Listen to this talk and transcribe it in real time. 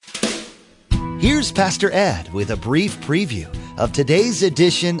Here's Pastor Ed with a brief preview of today's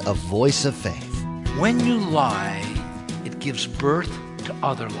edition of Voice of Faith. When you lie, it gives birth to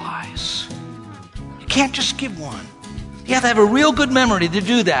other lies. You can't just give one. You have to have a real good memory to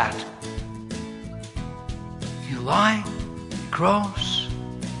do that. You lie, it grows,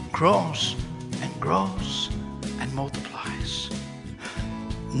 and grows, and multiplies.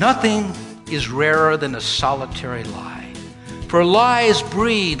 Nothing is rarer than a solitary lie. For lies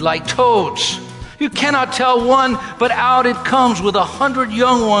breed like toads. You cannot tell one, but out it comes with 100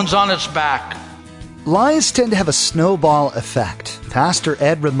 young ones on its back. Lies tend to have a snowball effect. Pastor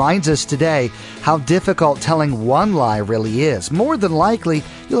Ed reminds us today how difficult telling one lie really is. More than likely,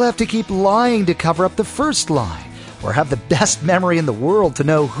 you'll have to keep lying to cover up the first lie, or have the best memory in the world to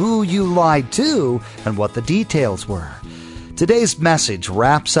know who you lied to and what the details were. Today's message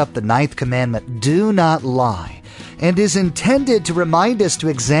wraps up the 9th commandment, do not lie, and is intended to remind us to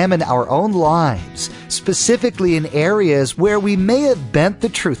examine our own lives, specifically in areas where we may have bent the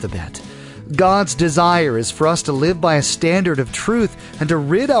truth a bit. God's desire is for us to live by a standard of truth and to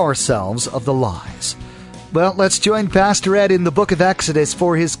rid ourselves of the lies. Well, let's join Pastor Ed in the book of Exodus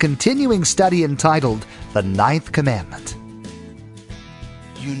for his continuing study entitled, The 9th Commandment.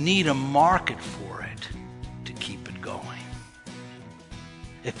 You need a market for it to keep it going.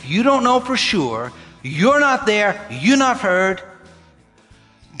 If you don't know for sure, you're not there, you're not heard,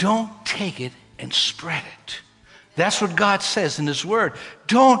 don't take it and spread it. That's what God says in His Word.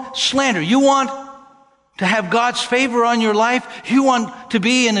 Don't slander. You want to have God's favor on your life? You want to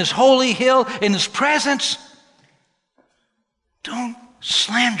be in His holy hill, in His presence? Don't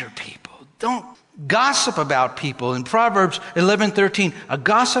slander people. Don't gossip about people. In Proverbs 11:13, a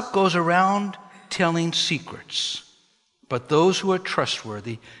gossip goes around telling secrets, but those who are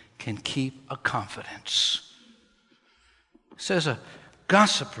trustworthy can keep a confidence. It says a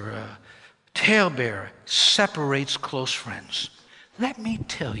gossiper, a talebearer, separates close friends. Let me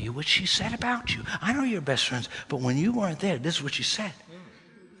tell you what she said about you. I know you're best friends, but when you weren't there, this is what she said.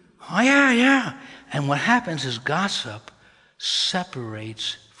 Oh, yeah. And what happens is gossip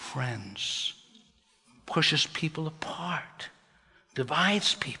separates friends, pushes people apart,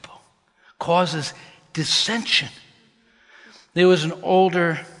 divides people, causes dissension. There was an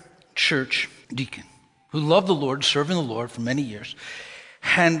older church deacon who loved the Lord, serving the Lord for many years.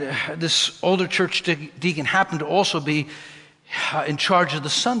 And this older church deacon happened to also be in charge of the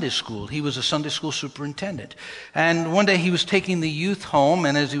Sunday school. He was a Sunday school superintendent. And one day he was taking the youth home,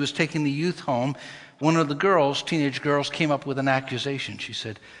 and as he was taking the youth home, one of the girls, teenage girls, came up with an accusation. She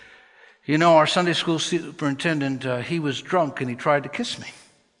said, you know, our Sunday school superintendent, he was drunk and he tried to kiss me.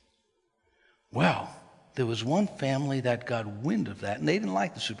 Well, there was one family that got wind of that, and they didn't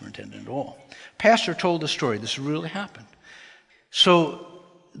like the superintendent at all. Pastor told the story. This really happened. So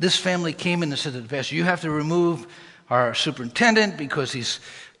this family came in and said to the pastor, you have to remove our superintendent because he's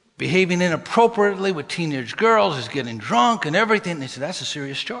behaving inappropriately with teenage girls, he's getting drunk and everything. And they said, that's a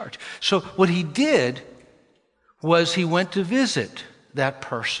serious charge. So what he did was he went to visit that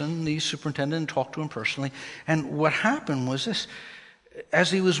person, the superintendent, and talked to him personally. And what happened was this.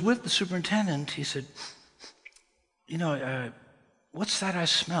 As he was with the superintendent, he said, you know, what's that I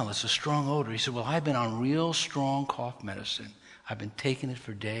smell? It's a strong odor. He said, well, I've been on real strong cough medicine. I've been taking it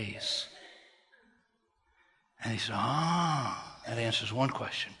for days. And he said, that answers one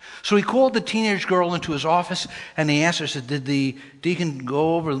question. So he called the teenage girl into his office, and he asked her, said, did the deacon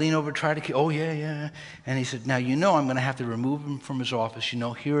lean over, try to kill? Oh, yeah. And he said, now, you know I'm going to have to remove him from his office. You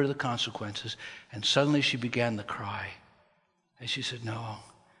know, here are the consequences. And suddenly she began to cry. And she said, no,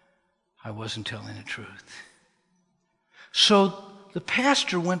 I wasn't telling the truth. So the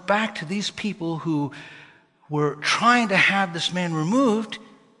pastor went back to these people who were trying to have this man removed,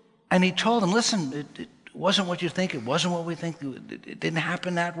 and he told them, listen, it wasn't what you think, it wasn't what we think, it didn't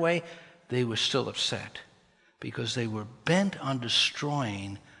happen that way. They were still upset because they were bent on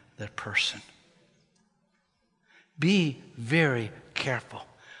destroying that person. Be very careful.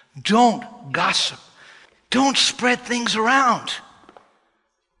 Don't gossip. Don't spread things around.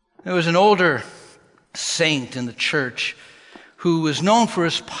 There was an older saint in the church who was known for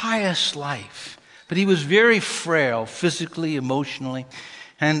his pious life, but he was very frail physically, emotionally.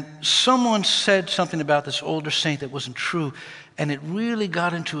 And someone said something about this older saint that wasn't true, and it really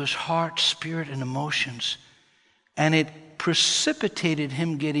got into his heart, spirit, and emotions. And it precipitated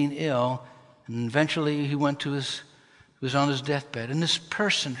him getting ill, and eventually he was on his deathbed. And this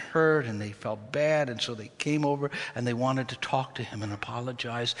person heard, and they felt bad, and so they came over, and they wanted to talk to him and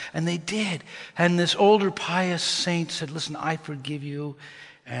apologize, and they did. And this older pious saint said, listen, I forgive you.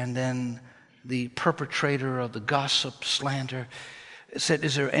 And then the perpetrator of the gossip, slander, said,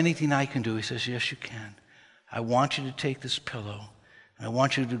 is there anything I can do? He says, yes, you can. I want you to take this pillow, and I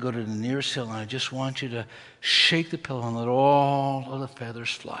want you to go to the nearest hill, and I just want you to shake the pillow and let all of the feathers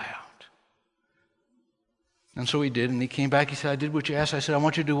fly out. And so he did, and he came back. He said, I did what you asked. I said, I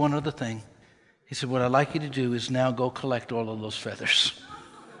want you to do one other thing. He said, what I'd like you to do is now go collect all of those feathers.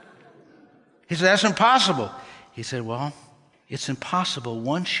 He said, that's impossible. He said, well, it's impossible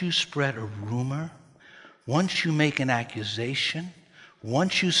once you spread a rumor, once you make an accusation,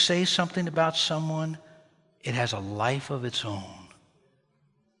 once you say something about someone, it has a life of its own.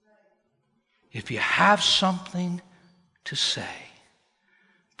 If you have something to say,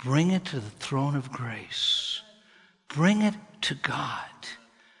 bring it to the throne of grace. Bring it to God.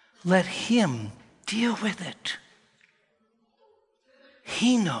 Let Him deal with it.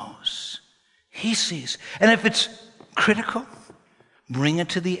 He knows. He sees. And if it's critical, bring it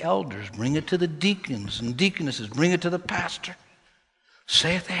to the elders. Bring it to the deacons and deaconesses. Bring it to the pastor.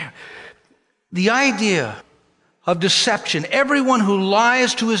 Say it there. The idea of deception. Everyone who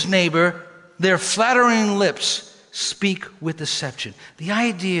lies to his neighbor, their flattering lips speak with deception. The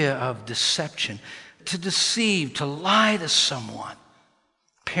idea of deception, to deceive, to lie to someone.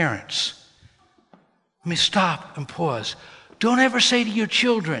 Parents, let me stop and pause. Don't ever say to your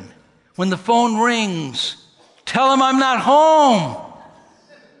children, when the phone rings, tell them I'm not home.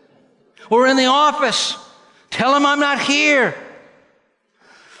 Or in the office, tell them I'm not here.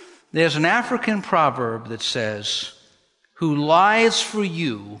 There's an African proverb that says, who lies for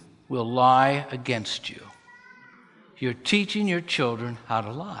you will lie against you. You're teaching your children how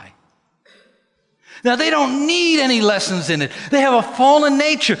to lie. Now, they don't need any lessons in it. They have a fallen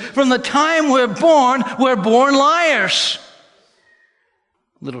nature. From the time we're born liars.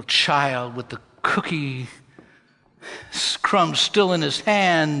 Little child with the cookie crumbs still in his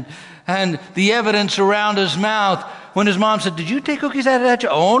hand and the evidence around his mouth. When his mom said, did you take cookies out of that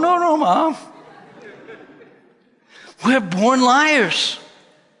jar? Oh, no, Mom. We're born liars.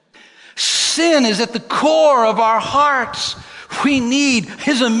 Sin is at the core of our hearts. We need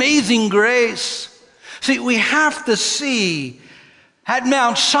His amazing grace. See, we have to see at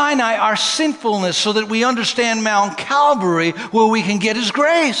Mount Sinai our sinfulness so that we understand Mount Calvary where we can get His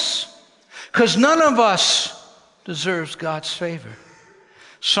grace. Because none of us deserves God's favor.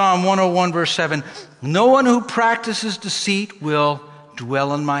 Psalm 101 verse 7, no one who practices deceit will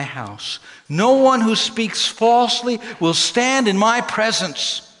dwell in my house. No one who speaks falsely will stand in my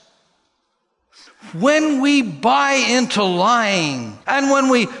presence. When we buy into lying and when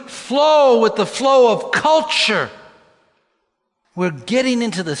we flow with the flow of culture, we're getting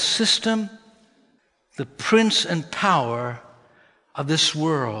into the system the prince and power of this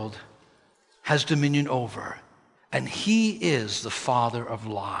world has dominion over. And he is the father of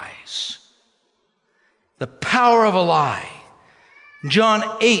lies. The power of a lie. John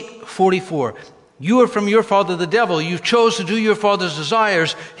 8:44. You are from your father the devil. You chose to do your father's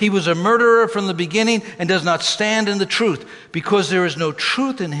desires. He was a murderer from the beginning and does not stand in the truth. Because there is no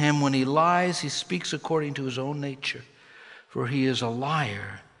truth in him. When he lies, he speaks according to his own nature. For he is a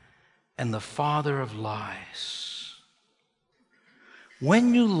liar and the father of lies.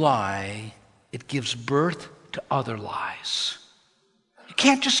 When you lie, it gives birth to other lies. You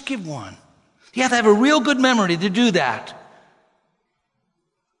can't just give one. You have to have a real good memory to do that.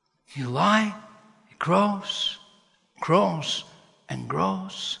 You lie, it grows, and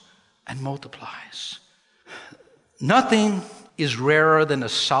grows, and multiplies. Nothing is rarer than a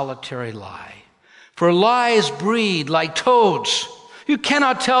solitary lie. For lies breed like toads. You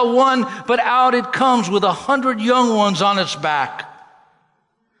cannot tell one, but out it comes with 100 young ones on its back.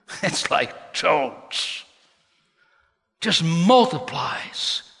 It's like toads. Just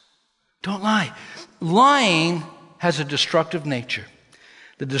multiplies. Don't lie. Lying has a destructive nature.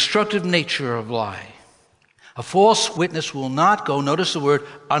 The destructive nature of lie. A false witness will not go, notice the word,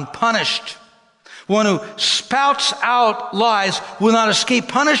 unpunished. One who spouts out lies will not escape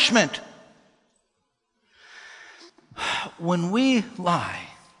punishment. When we lie,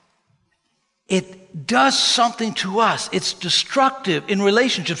 it does something to us. It's destructive in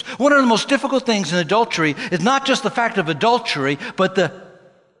relationships. One of the most difficult things in adultery is not just the fact of adultery, but the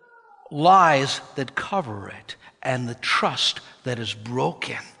lies that cover it and the trust that is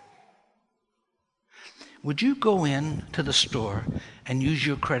broken. Would you go in to the store and use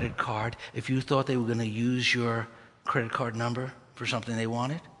your credit card if you thought they were going to use your credit card number for something they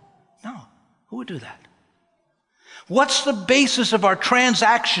wanted? No. Who would do that? What's the basis of our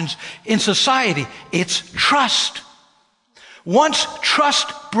transactions in society? It's trust. Once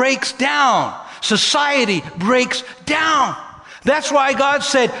trust breaks down, society breaks down. That's why God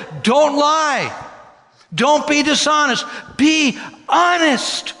said, don't lie. Don't be dishonest. Be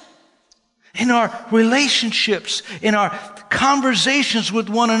honest in our relationships, in our conversations with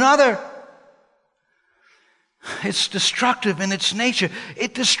one another. It's destructive in its nature.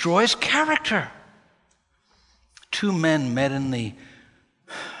 It destroys character. Two men met in the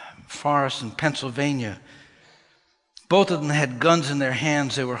forest in Pennsylvania. Both of them had guns in their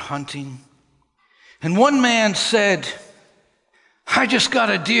hands. They were hunting. And one man said, "I just got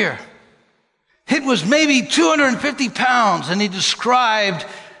a deer. It was maybe 250 pounds. And he described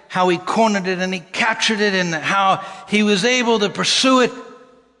how he cornered it and he captured it and how he was able to pursue it.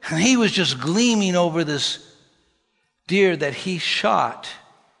 And he was just gleaming over this deer that he shot.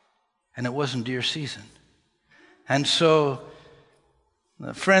 And it wasn't deer season. And so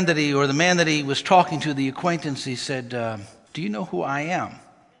the friend the man that he was talking to, the acquaintance, he said, "Do you know who I am?"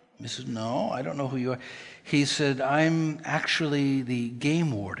 He said, "No, I don't know who you are." He said, "I'm actually the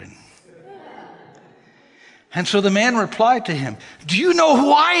game warden." And so the man replied to him, "Do you know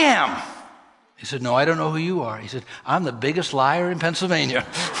who I am?" He said, "No, I don't know who you are." He said, "I'm the biggest liar in Pennsylvania."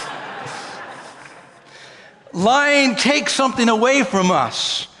 Lying takes something away from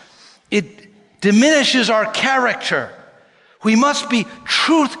us. It diminishes our character. We must be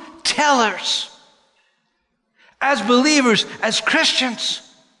truth tellers as believers, as Christians.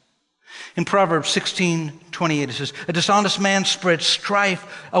 In Proverbs 16:28, it says, "A dishonest man spreads strife.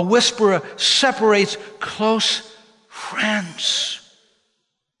 A whisperer separates close friends."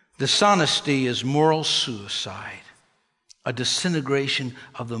 Dishonesty is moral suicide, a disintegration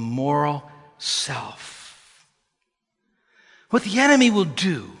of the moral self. What the enemy will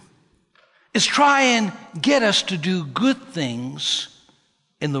do is try and get us to do good things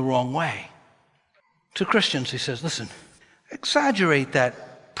in the wrong way. To Christians, he says, listen, exaggerate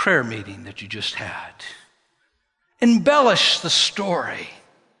that prayer meeting that you just had. Embellish the story.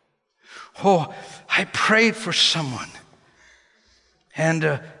 "Oh, I prayed for someone,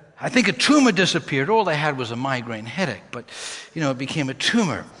 and I think a tumor disappeared. All they had was a migraine headache, but, it became a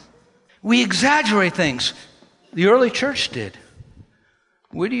tumor." We exaggerate things. The early church did.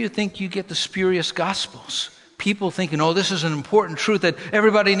 Where do you think you get the spurious gospels? People thinking, "Oh, this is an important truth that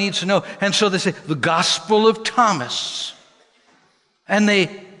everybody needs to know." And so they say, the Gospel of Thomas. And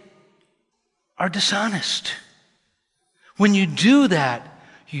they are dishonest. When you do that,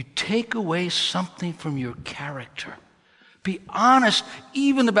 you take away something from your character. Be honest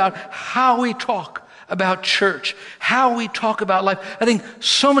even about how we talk about church, how we talk about life. I think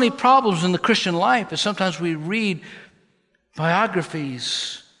so many problems in the Christian life is sometimes we read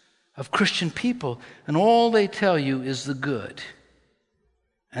biographies of Christian people and all they tell you is the good.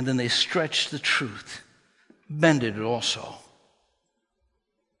 And then they stretch the truth, bend it also.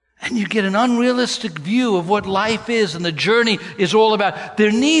 And you get an unrealistic view of what life is and the journey is all about.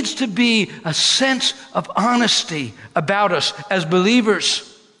 There needs to be a sense of honesty about us as believers.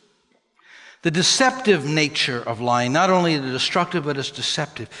 The deceptive nature of lying, not only the destructive, but it's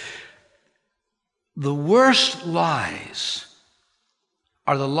deceptive. The worst lies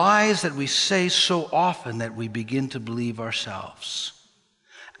are the lies that we say so often that we begin to believe ourselves.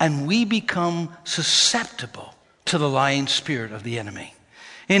 And we become susceptible to the lying spirit of the enemy.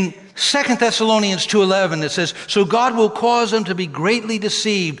 In 2 Thessalonians 2:11, it says, "So God will cause them to be greatly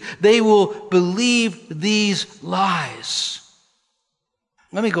deceived. They will believe these lies."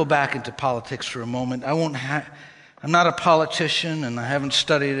 Let me go back into politics for a moment. I'm not a politician and I haven't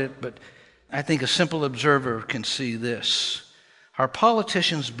studied it, but I think a simple observer can see this. Our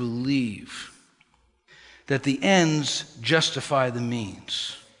politicians believe that the ends justify the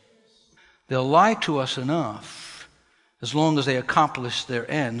means. They'll lie to us enough as long as they accomplish their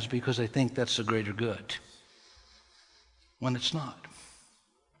ends because they think that's the greater good, when it's not.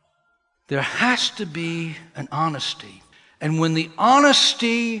 There has to be an honesty. And when the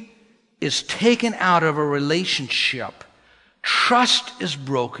honesty is taken out of a relationship, trust is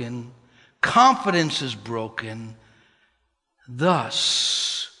broken, confidence is broken.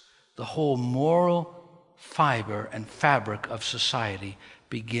 Thus, the whole moral fiber and fabric of society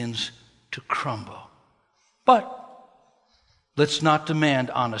begins to crumble. But let's not demand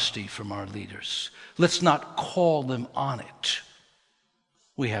honesty from our leaders. Let's not call them on it.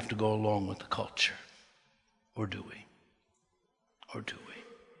 We have to go along with the culture. Or do we? Or do we?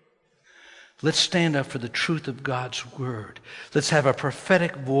 Let's stand up for the truth of God's word. Let's have a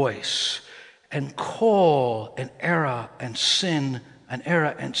prophetic voice and call an era and sin.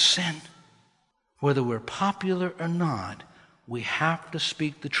 Whether we're popular or not, we have to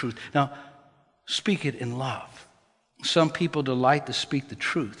speak the truth. Now, speak it in love. Some people delight to speak the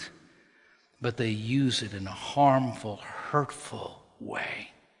truth, but they use it in a harmful, hurtful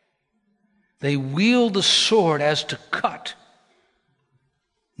way. They wield the sword as to cut,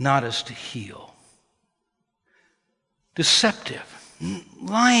 not as to heal. Deceptive.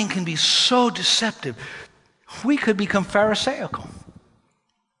 Lying can be so deceptive. We could become Pharisaical.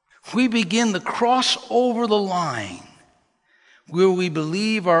 We begin to cross over the line where we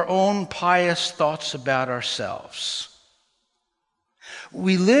believe our own pious thoughts about ourselves.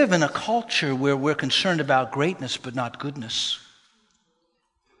 We live in a culture where we're concerned about greatness but not goodness.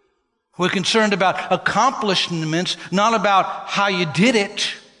 We're concerned about accomplishments, not about how you did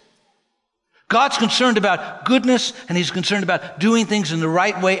it. God's concerned about goodness, and He's concerned about doing things in the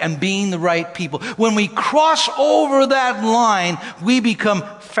right way and being the right people. When we cross over that line, we become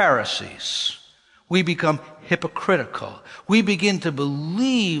Pharisees. We become hypocritical. We begin to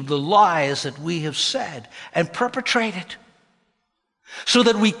believe the lies that we have said and perpetrate it, so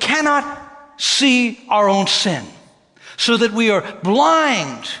that we cannot see our own sin, so that we are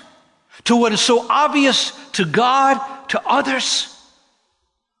blind to what is so obvious to God, to others.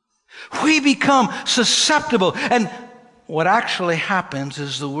 We become susceptible. And what actually happens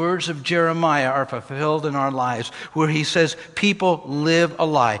is the words of Jeremiah are fulfilled in our lives, where he says people live a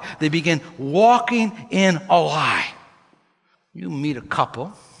lie. They begin walking in a lie. You meet a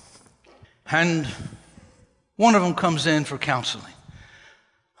couple, and one of them comes in for counseling.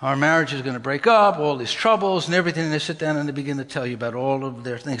 Our marriage is going to break up, all these troubles and everything. And they sit down and they begin to tell you about all of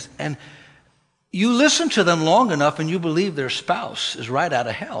their things. And you listen to them long enough and you believe their spouse is right out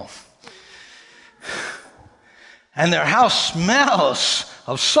of hell. And their house smells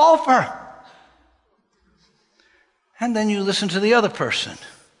of sulfur. And then you listen to the other person.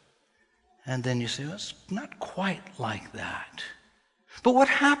 And then you say, well, it's not quite like that. But what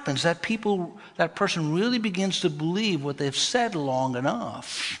happens? That person really begins to believe what they've said long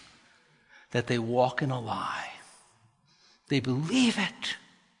enough, that they walk in a lie. They believe it.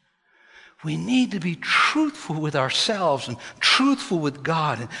 We need to be truthful with ourselves and truthful with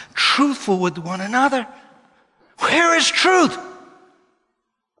God and truthful with one another. Where is truth?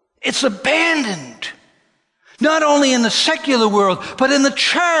 It's abandoned. Not only in the secular world, but in the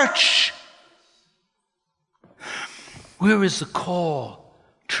church. Where is the call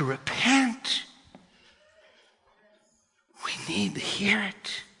to repent? We need to hear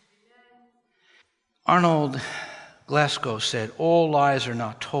it. Arnold Glasgow said, all lies are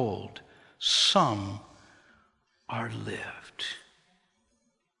not told. Some are lived.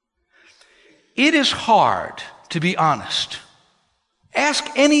 It is hard to be honest. Ask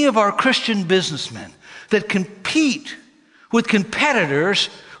any of our Christian businessmen that compete with competitors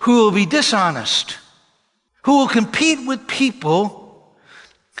who will be dishonest, who will compete with people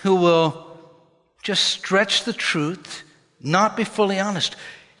who will just stretch the truth, not be fully honest.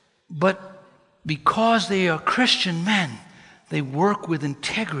 But because they are Christian men, they work with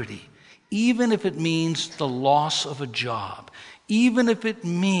integrity, even if it means the loss of a job, even if it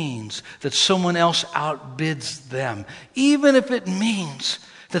means that someone else outbids them, even if it means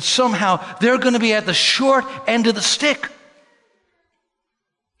that somehow they're going to be at the short end of the stick.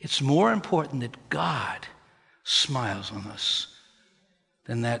 It's more important that God smiles on us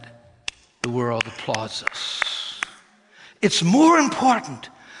than that the world applauds us. It's more important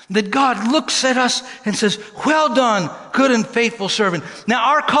that God looks at us and says, well done, good and faithful servant.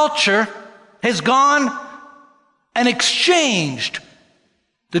 Now our culture has gone and exchanged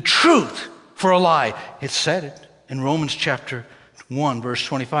the truth for a lie. It said it in Romans chapter 1, verse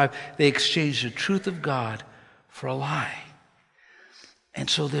 25. They exchanged the truth of God for a lie. And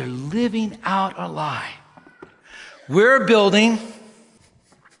so they're living out a lie. We're building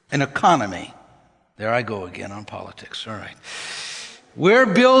an economy. There I go again on politics. All right. We're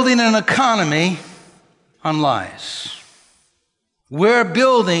building an economy on lies. We're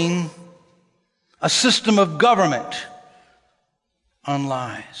building a system of government on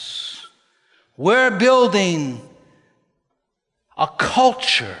lies. We're building a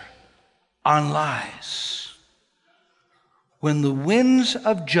culture on lies. When the winds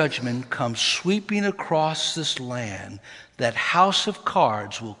of judgment come sweeping across this land, that house of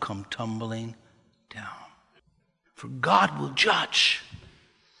cards will come tumbling down. For God will judge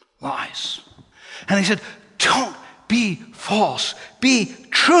lies. And he said, don't be false. Be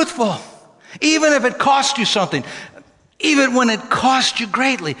truthful. Even if it cost you something. Even when it cost you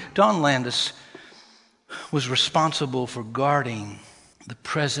greatly. Don Landis was responsible for guarding the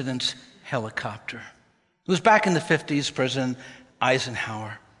president's helicopter. It was back in the 50s, President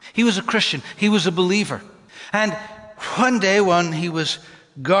Eisenhower. He was a Christian. He was a believer. And one day when he was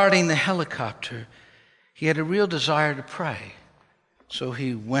guarding the helicopter, he had a real desire to pray. So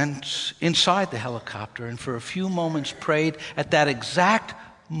he went inside the helicopter and for a few moments prayed at that exact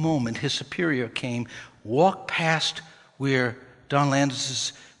moment, his superior came, walked past where Don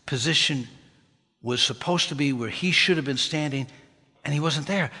Landis' position was supposed to be, where he should have been standing, and he wasn't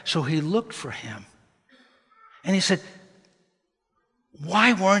there. So he looked for him. And he said,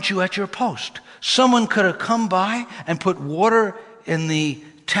 why weren't you at your post? Someone could have come by and put water in the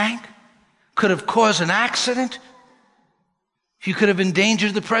tank, could have caused an accident. You could have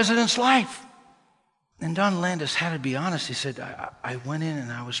endangered the president's life. And Don Landis had to be honest. He said, I went in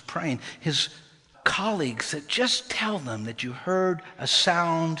and I was praying. His colleagues said, just tell them that you heard a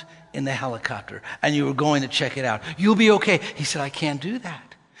sound in the helicopter and you were going to check it out. You'll be okay. He said, I can't do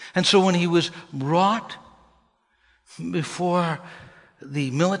that. And so when he was brought before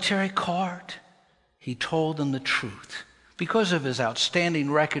the military court, he told them the truth. Because of his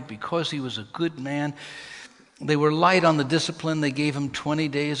outstanding record, because he was a good man, they were light on the discipline. They gave him 20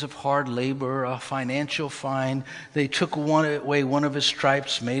 days of hard labor, a financial fine. They took away one of his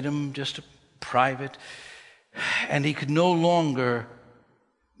stripes, made him just a private. And he could no longer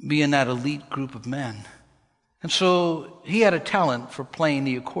be in that elite group of men. And so he had a talent for playing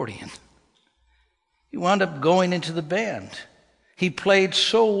the accordion. He wound up going into the band. He played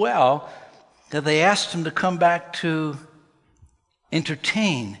so well that they asked him to come back to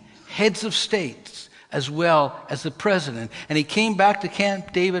entertain heads of states as well as the president. And he came back to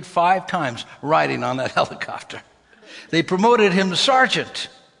Camp David 5 times riding on that helicopter. They promoted him to sergeant.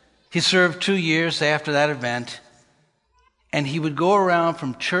 He served 2 years after that event. And he would go around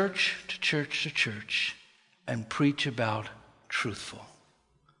from church to church to church and preach about truthful,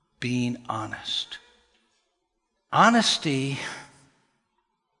 being honest. Honesty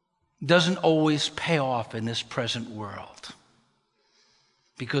doesn't always pay off in this present world,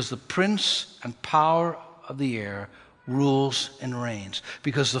 because the prince and power of the air rules and reigns,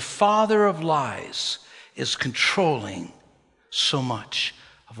 because the father of lies is controlling so much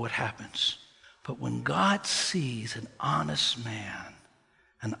of what happens. But when God sees an honest man,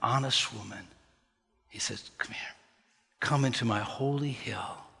 an honest woman, he says, come here, come into my holy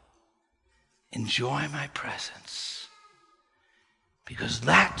hill, enjoy my presence, because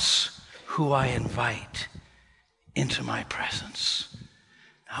that's who I invite into my presence.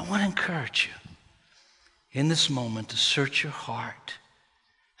 I want to encourage you in this moment to search your heart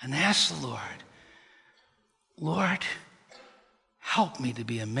and ask the Lord, Lord, help me to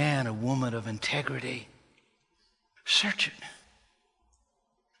be a man, a woman of integrity. Search it.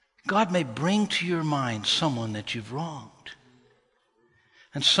 God may bring to your mind someone that you've wronged.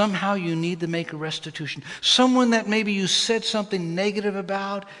 And somehow you need to make a restitution. Someone that maybe you said something negative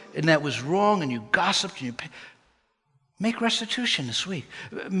about and that was wrong and you gossiped and you make restitution this week.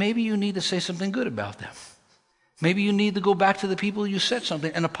 Maybe you need to say something good about them. Maybe you need to go back to the people you said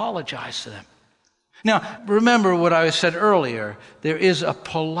something and apologize to them. Now, remember what I said earlier. There is a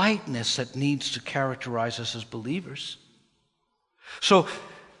politeness that needs to characterize us as believers. So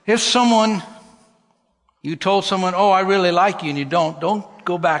if you told someone, oh, I really like you, and you don't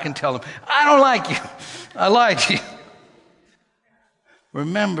go back and tell them, I don't like you. I lied to you.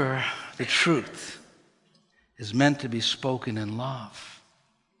 Remember, the truth is meant to be spoken in love.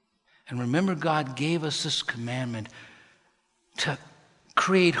 And remember, God gave us this commandment to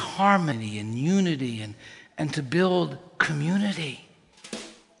create harmony and unity and to build community.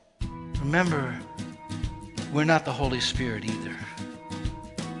 Remember, we're not the Holy Spirit either.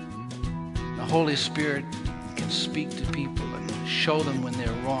 The Holy Spirit can speak to people and show them when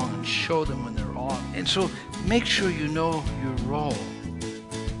they're wrong and show them when they're wrong. And so make sure you know your role.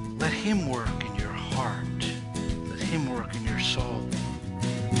 Let Him work in your heart. Let Him work in your soul.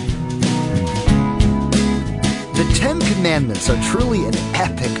 The Ten Commandments are truly an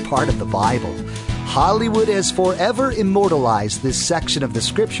epic part of the Bible. Hollywood has forever immortalized this section of the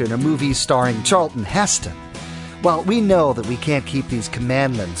Scripture in a movie starring Charlton Heston. Well, we know that we can't keep these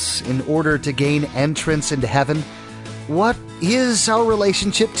commandments in order to gain entrance into heaven. What is our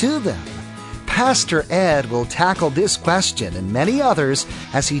relationship to them? Pastor Ed will tackle this question and many others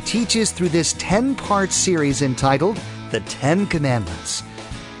as he teaches through this 10-part series entitled The 10 Commandments.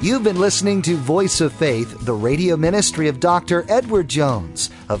 You've been listening to Voice of Faith, the radio ministry of Dr. Edward Jones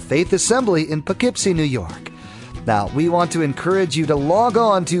of Faith Assembly in Poughkeepsie, New York. Now, we want to encourage you to log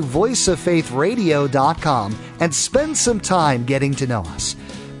on to voiceoffaithradio.com and spend some time getting to know us.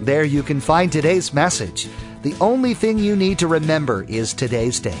 There you can find today's message. The only thing you need to remember is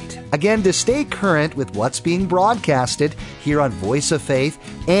today's date. Again, to stay current with what's being broadcasted here on Voice of Faith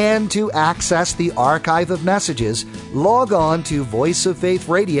and to access the archive of messages, log on to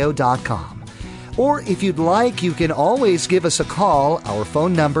voiceoffaithradio.com. Or if you'd like, you can always give us a call. Our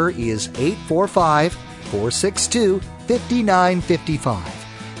phone number is 845-462-5955.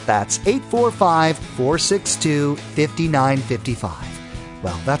 That's 845-462-5955.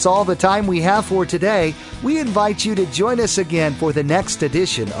 Well, that's all the time we have for today. We invite you to join us again for the next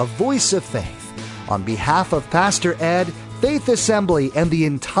edition of Voice of Faith. On behalf of Pastor Ed, Faith Assembly, and the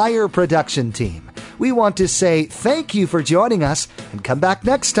entire production team, we want to say thank you for joining us and come back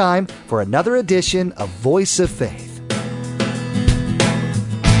next time for another edition of Voice of Faith.